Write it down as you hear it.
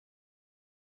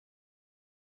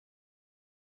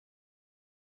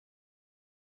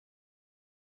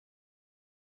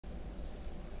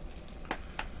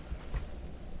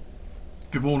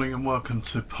Good morning and welcome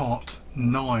to part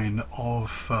 9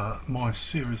 of my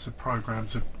series of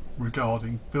programs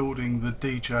regarding building the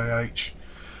DJH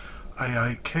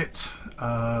A8 kit,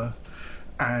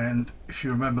 and if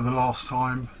you remember the last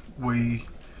time we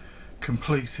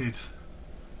completed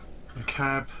the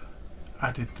cab,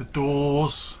 added the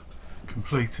doors,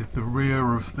 completed the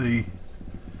rear of the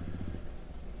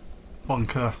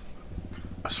bunker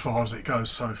as far as it goes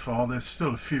so far. There's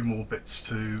still a few more bits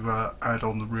to add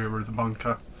on the rear of the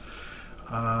bunker,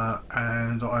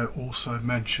 and I also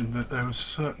mentioned that there was a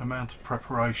certain amount of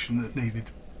preparation that needed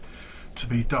to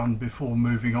be done before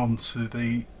moving on to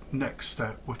the next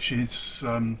step, which is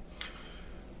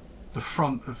the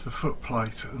front of the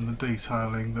footplate and the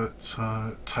detailing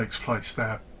that takes place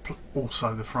there,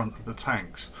 also the front of the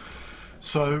tanks.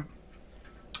 So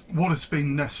what has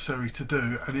been necessary to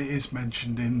do, and it is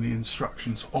mentioned in the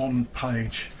instructions on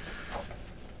page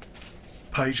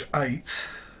 8,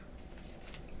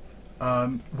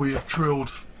 we have drilled,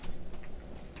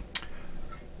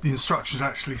 the instructions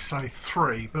actually say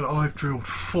 3, but I've drilled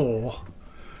 4,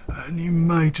 and you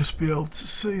may just be able to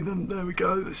see them. There we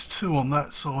go, there's 2 on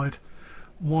that side,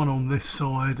 1 on this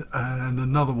side and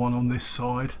another one on this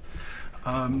side.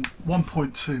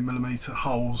 1.2mm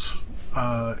holes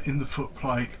in the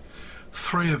footplate,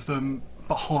 3 of them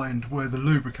behind where the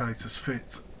lubricators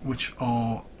fit, which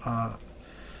are,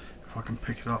 if I can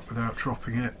pick it up without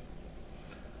dropping it,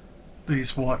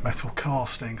 these white metal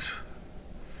castings.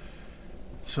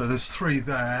 So there's 3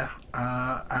 there,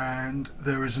 and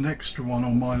there is an extra one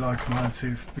on my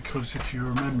locomotive, because if you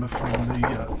remember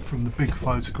from the big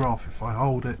photograph, if I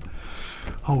hold it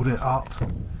up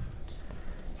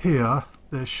here,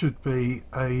 there should be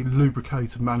a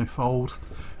lubricator manifold,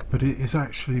 but it is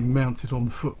actually mounted on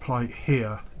the footplate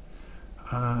here.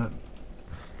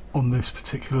 On this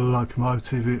particular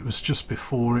locomotive, it was just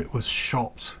before it was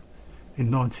shopped in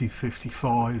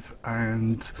 1955,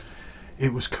 and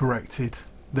it was corrected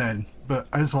then. But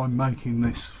as I'm making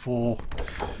this for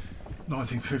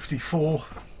 1954,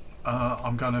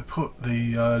 I'm going to put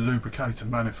the lubricator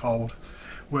manifold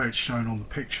where it's shown on the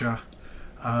picture.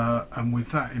 And with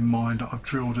that in mind, I've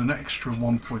drilled an extra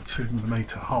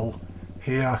 1.2mm hole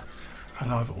here,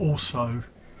 and I've also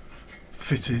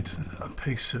fitted a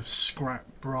piece of scrap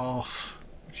brass,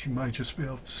 which you may just be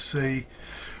able to see,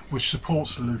 which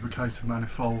supports the lubricator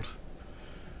manifold.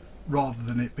 Rather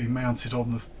than it be mounted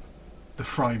on the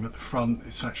frame at the front,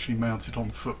 it's actually mounted on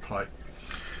the footplate.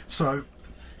 So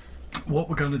what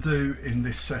we're going to do in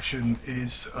this session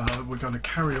is we're going to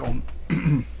carry on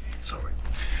sorry,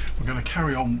 we're going to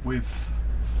carry on with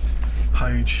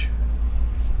page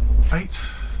 8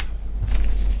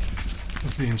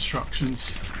 of the instructions,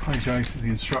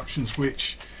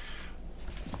 which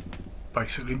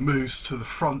basically moves to the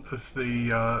front of the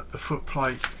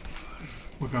footplate.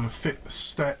 We're going to fit the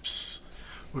steps,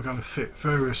 we're going to fit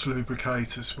various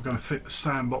lubricators, we're going to fit the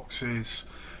sandboxes,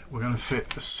 we're going to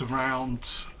fit the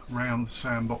surround around the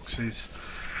sandboxes,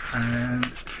 and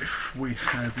if we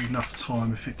have enough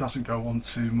time, if it doesn't go on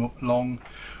too long,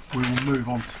 we will move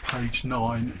on to page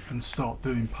 9 and start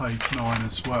doing page 9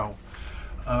 as well.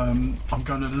 I'm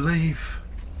going to leave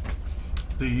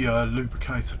the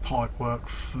lubricator pipe work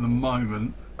for the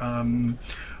moment.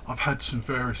 I've had some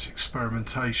various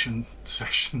experimentation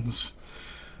sessions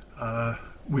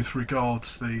with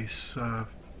regards to these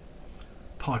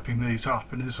piping these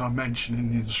up, and as I mentioned in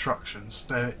the instructions,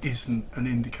 there isn't an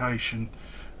indication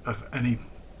of any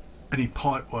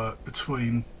pipe work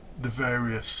between the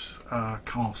various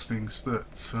castings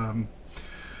that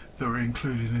are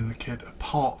included in the kit,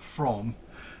 apart from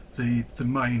the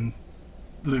main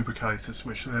lubricators,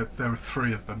 which there are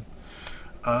 3 of them.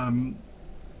 I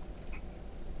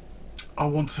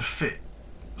want to fit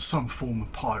some form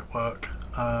of pipe work,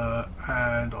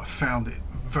 and I found it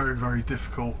very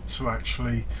difficult to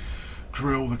actually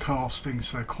drill the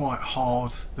castings. They're quite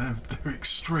hard, they're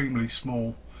extremely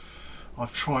small.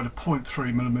 I've tried a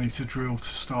 0.3mm drill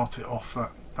to start it off,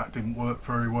 that didn't work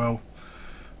very well.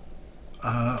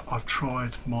 I've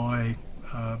tried my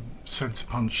centre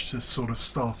punch to sort of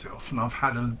start it off, and I've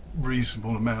had a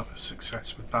reasonable amount of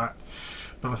success with that.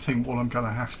 But I think what I'm going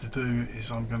to have to do is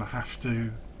I'm going to have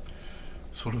to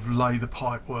sort of lay the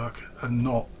pipe work and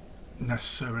not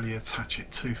necessarily attach it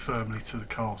too firmly to the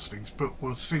castings, but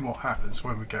we'll see what happens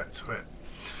when we get to it.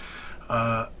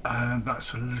 And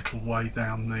that's a little way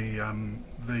down the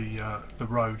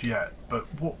road yet, but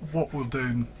what we'll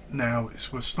do now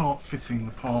is we'll start fitting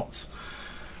the parts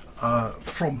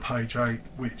from page 8,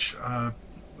 which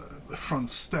the front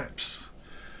steps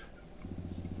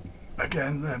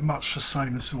again, they're much the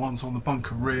same as the ones on the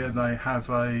bunker rear. They have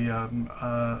an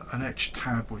etched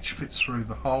tab which fits through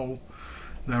the hole.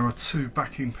 There are two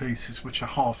backing pieces which are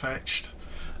half etched,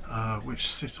 which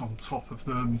sit on top of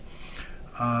them.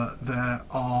 There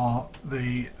are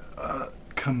the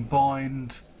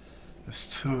combined,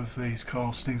 there's two of these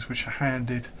castings which are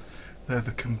handed. They're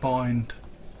the combined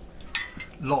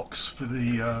locks for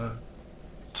the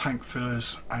tank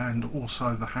fillers and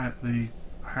also the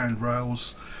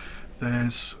handrails.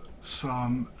 There's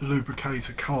some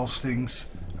lubricator castings,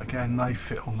 again they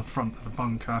fit on the front of the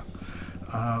bunker.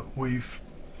 We've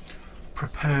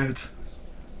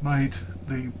made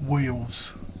the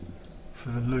wheels for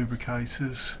the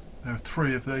lubricators. There are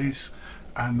three of these,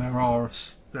 and there are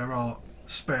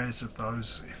spares of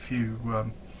those if you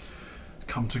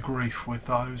come to grief with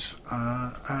those.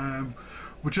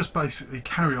 We'll just basically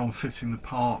carry on fitting the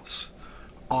parts.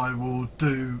 I will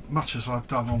do much as I've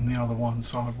done on the other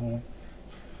ones. I will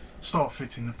start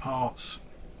fitting the parts.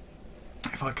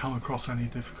 If I come across any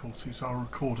difficulties, I'll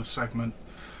record a segment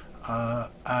and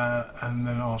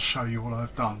then I'll show you what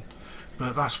I've done.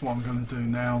 But that's what I'm going to do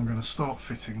now. I'm going to start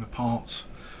fitting the parts,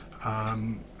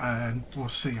 and we'll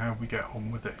see how we get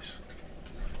on with this.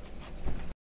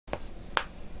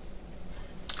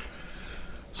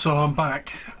 So I'm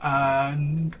back,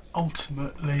 and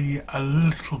ultimately a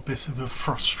little bit of a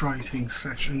frustrating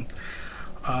session.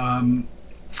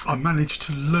 I managed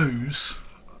to lose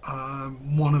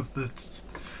one of the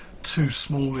two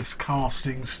smallest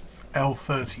castings,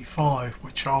 L35,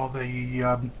 which are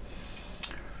the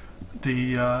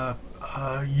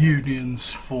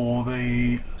unions for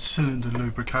the cylinder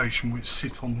lubrication which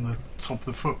sit on the top of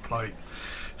the foot plate.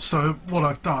 So what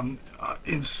I've done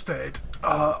instead,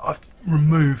 I've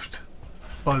removed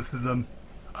both of them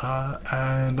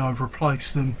and I've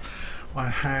replaced them. I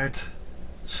had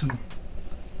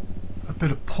a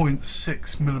bit of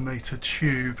 0.6mm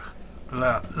tube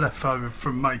left over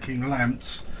from making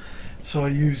lamps, so I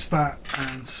used that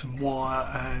and some wire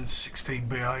and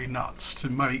 16BA nuts to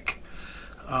make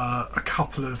a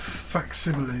couple of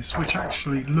facsimiles which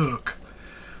actually look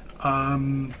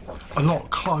a lot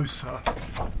closer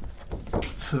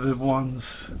to the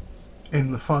ones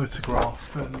in the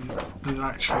photograph than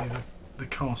actually the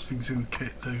castings in the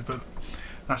kit do, but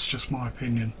that's just my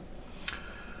opinion.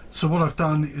 So what I've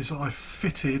done is I've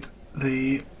fitted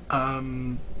the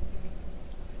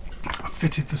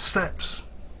steps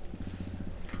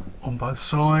on both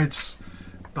sides.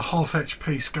 The half etch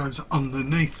piece goes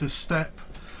underneath the step.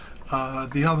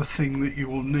 The other thing that you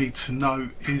will need to know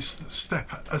is the step,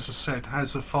 as I said,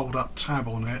 has a fold up tab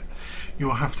on it.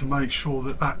 You'll have to make sure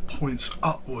that that points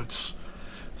upwards,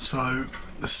 so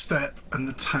the step and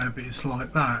the tab is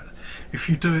like that. If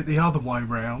you do it the other way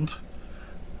round,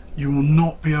 you will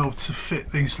not be able to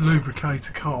fit these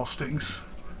lubricator castings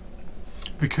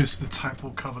because the tab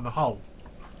will cover the hole.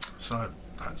 So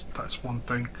that's one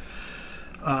thing.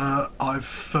 I've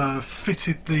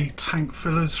fitted the tank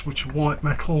fillers, which are white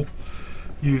metal,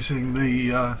 using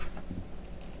the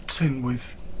tin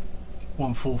with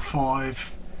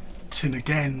 145, tin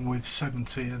again with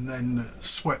 70, and then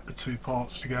sweat the two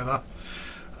parts together.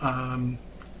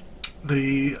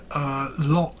 The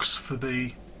locks for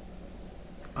the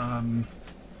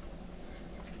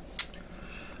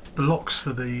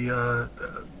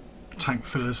tank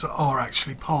fillers are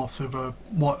actually part of a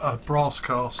brass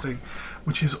casting,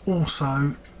 which is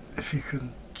also, if you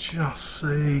can just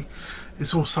see,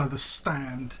 it's also the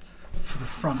stand for the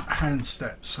front hand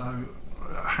step, so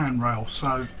handrail,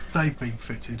 so they've been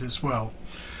fitted as well.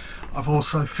 I've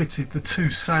also fitted the two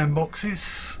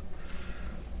sandboxes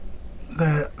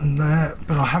there and there,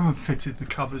 but I haven't fitted the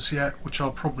covers yet, which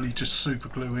I'll probably just super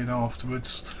glue in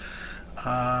afterwards.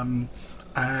 And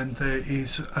there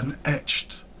is an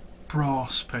etched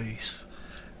brass piece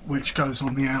which goes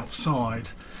on the outside.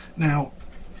 Now,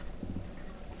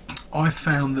 I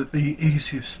found that the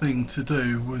easiest thing to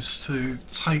do was to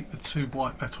take the two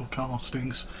white metal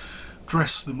castings,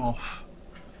 dress them off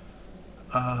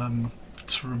to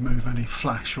remove any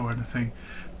flash or anything,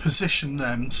 position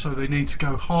them so they need to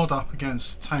go hard up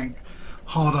against the tank,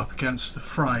 hard up against the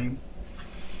frame,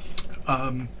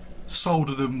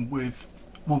 solder them with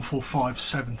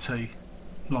 145/70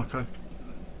 like I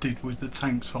did with the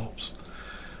tank tops,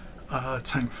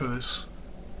 tank fillers,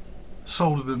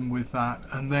 solder them with that,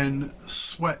 and then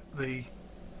sweat the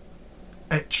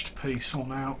etched piece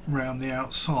on out round the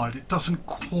outside. It doesn't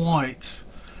quite,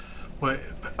 well,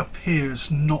 it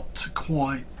appears not to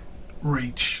quite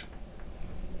reach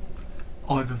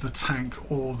either the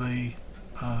tank or the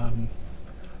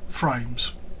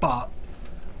frames, but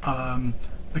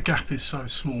the gap is so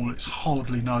small it's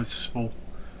hardly noticeable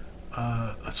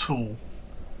at all.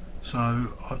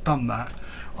 So I've done that.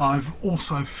 I've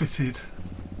also fitted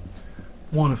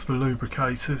one of the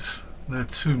lubricators. There are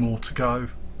 2 more to go.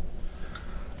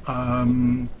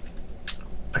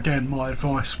 Again, my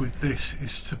advice with this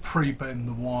is to pre-bend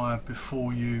the wire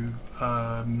before you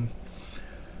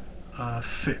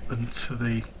fit them to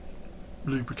the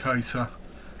lubricator.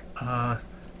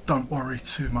 Don't worry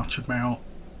too much about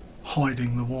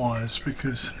hiding the wires,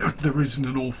 because there isn't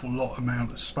an awful lot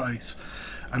amount of space,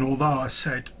 and although I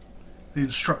said the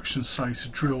instructions say to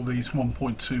drill these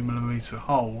 1.2mm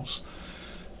holes,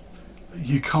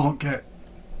 you can't get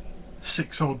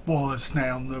 6 odd wires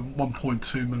down the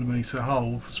 1.2mm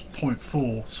hole, it's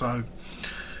 0.4, so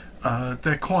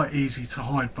they're quite easy to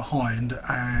hide behind,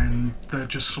 and they'll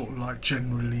just sort of like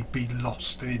generally be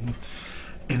lost in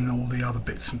all the other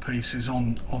bits and pieces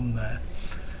on there.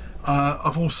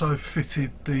 I've also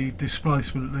fitted the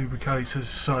displacement lubricators,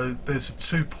 so there's a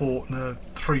 2-port and a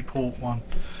 3-port one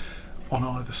on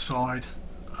either side,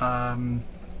 and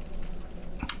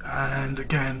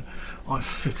again I've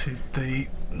fitted the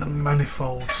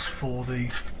manifolds for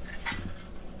the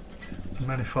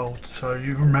manifold. So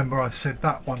you remember I said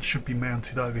that one should be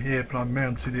mounted over here, but I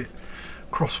mounted it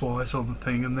crosswise on the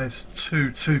thing, and there's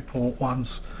 2-port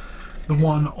ones. The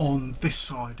one on this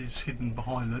side is hidden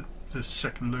behind the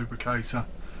second lubricator,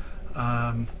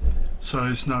 so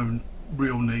there's no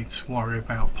real need to worry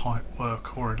about pipe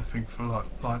work or anything for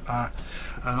like that.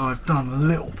 And I've done a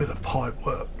little bit of pipe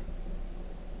work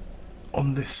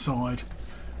on this side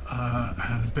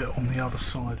and a bit on the other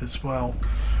side as well,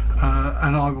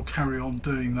 and I will carry on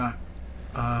doing that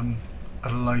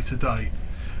at a later date.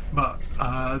 But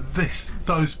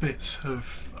those bits have,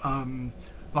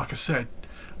 like I said,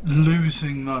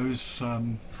 losing those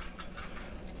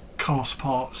cast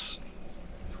parts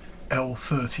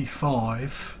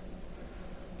L35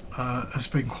 has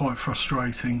been quite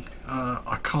frustrating.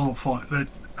 I can't find, they're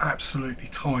absolutely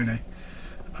tiny,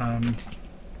 and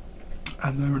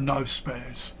there are no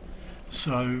spares.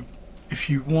 So if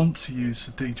you want to use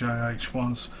the DJH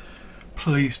ones,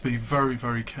 please be very,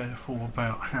 very careful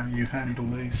about how you handle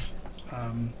these.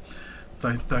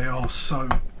 They are so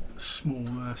small,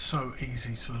 they're so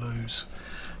easy to lose.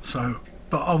 So,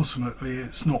 but ultimately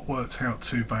it's not worked out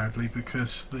too badly,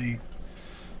 because the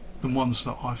ones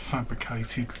that I've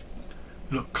fabricated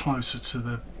look closer to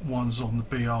the ones on the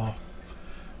BR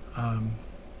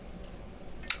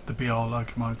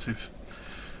locomotive.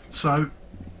 So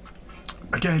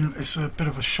again, it's a bit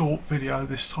of a short video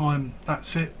this time.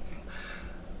 That's it.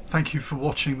 Thank you for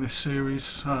watching this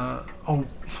series. Oh,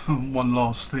 one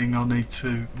last thing I need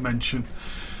to mention.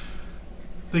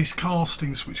 These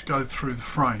castings which go through the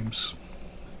frames,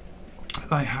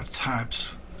 they have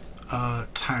tabs,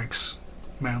 tags,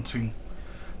 mounting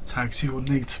tags. You will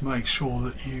need to make sure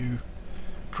that you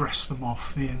dress them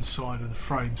off the inside of the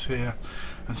frames here,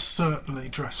 and certainly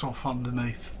dress off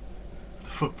underneath the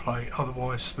footplate,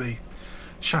 otherwise the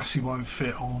chassis won't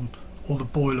fit on, or the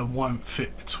boiler won't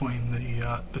fit between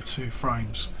the 2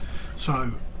 frames.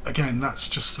 So again, that's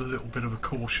just a little bit of a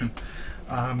caution,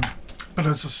 but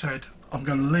as I said, I'm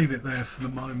going to leave it there for the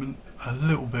moment. A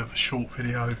little bit of a short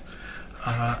video,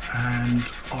 and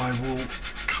I will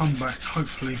come back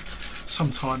hopefully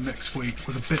sometime next week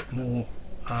with a bit more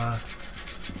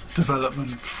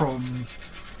development from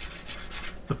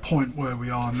the point where we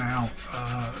are now.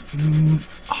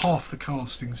 Half the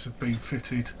castings have been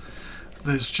fitted.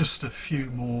 There's just a few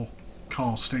more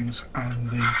castings and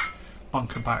the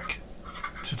bunker back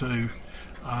to do,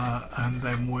 and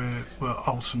then we're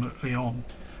ultimately on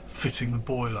fitting the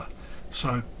boiler.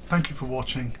 So thank you for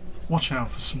watching. Watch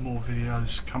out for some more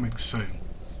videos coming soon.